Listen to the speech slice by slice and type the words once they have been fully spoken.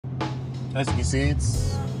As you can see,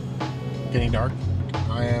 it's getting dark.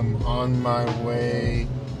 I am on my way.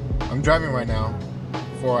 I'm driving right now,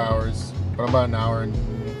 4 hours, but I'm about an hour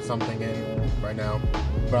and something in right now.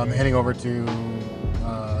 But I'm heading over to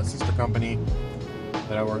a sister company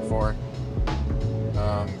that I work for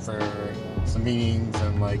some meetings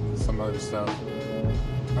and like some other stuff.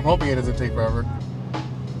 I'm hoping it doesn't take forever.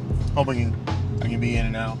 Hoping I can be in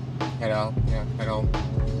and out, head out, head home.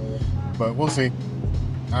 But we'll see.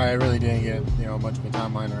 I really didn't get, much of a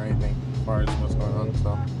timeline or anything as far as what's going on,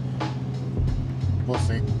 so we'll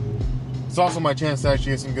see. It's also my chance to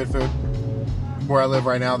actually get some good food. Where I live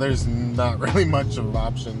right now, there's not really much of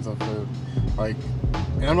options of food. Like,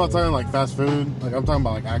 and I'm not talking like fast food, like I'm talking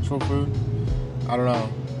about like actual food. I don't know.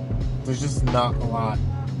 There's just not a lot.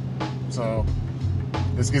 So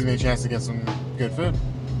this gives me a chance to get some good food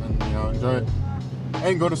and, enjoy it.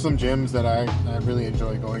 And go to some gyms that I really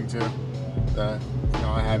enjoy going to that,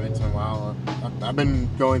 I haven't in a while. I've been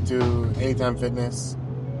going to Anytime Fitness.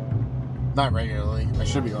 Not regularly. I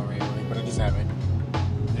should be going regularly, but I just haven't.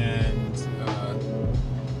 And,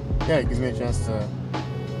 it gives me a chance to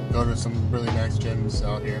go to some really nice gyms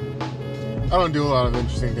out here. I don't do a lot of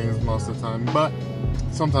interesting things most of the time, but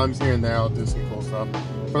sometimes here and there I'll do some cool stuff.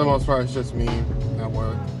 For the most part, it's just me at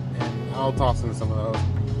work, and I'll toss in some of those.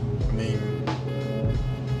 I mean,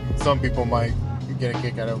 some people might get a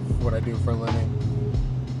kick out of what I do for a living.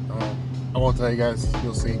 I won't tell you guys,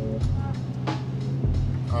 you'll see.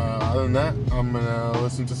 Other than that, I'm gonna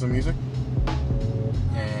listen to some music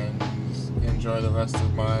and enjoy the rest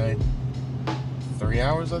of my 3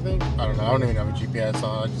 hours, I think. I don't know, I don't even have a GPS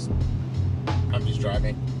on, I'm just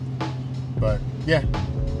driving. But yeah,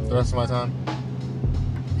 the rest of my time,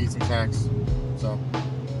 eat some snacks, so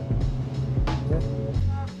yeah.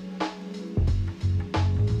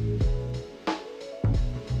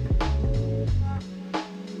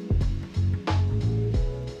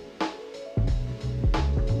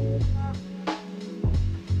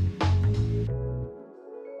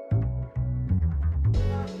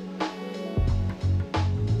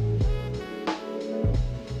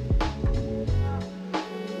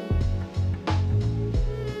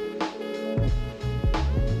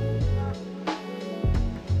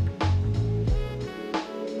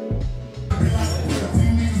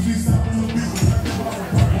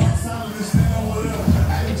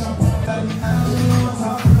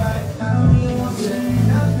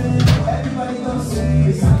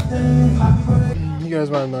 You guys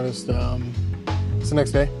might have noticed it's the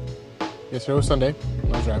next day. Yesterday was Sunday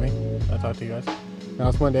when I was driving. I talked to you guys. Now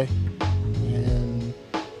it's Monday, and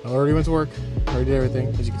I already went to work. Already did everything.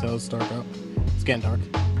 As you can tell, it's dark out. It's getting dark.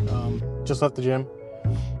 Just left the gym.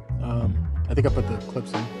 I think I put the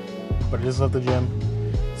clips in, but I just left the gym.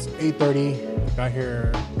 It's 8:30. Got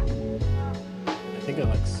here, I think at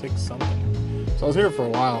like 6 something. So I was here for a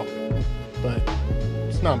while, but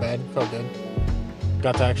it's not bad. Felt good.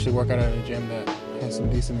 Got to actually work out at a gym that has some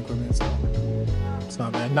decent equipment, so it's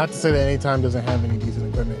not bad. Not to say that Anytime doesn't have any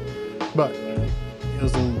decent equipment, but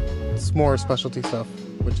it's more specialty stuff,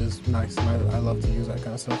 which is nice, and I love to use that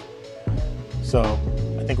kind of stuff. So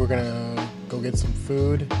I think we're gonna go get some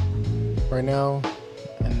food right now,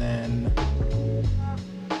 and then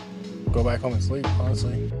go back home and sleep,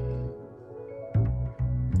 honestly.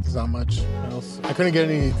 There's not much else. I couldn't get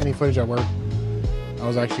any footage at work. I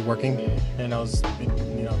was actually working, and I was,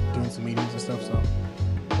 doing some meetings and stuff, so,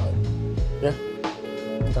 but, yeah,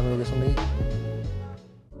 time to go get something to eat.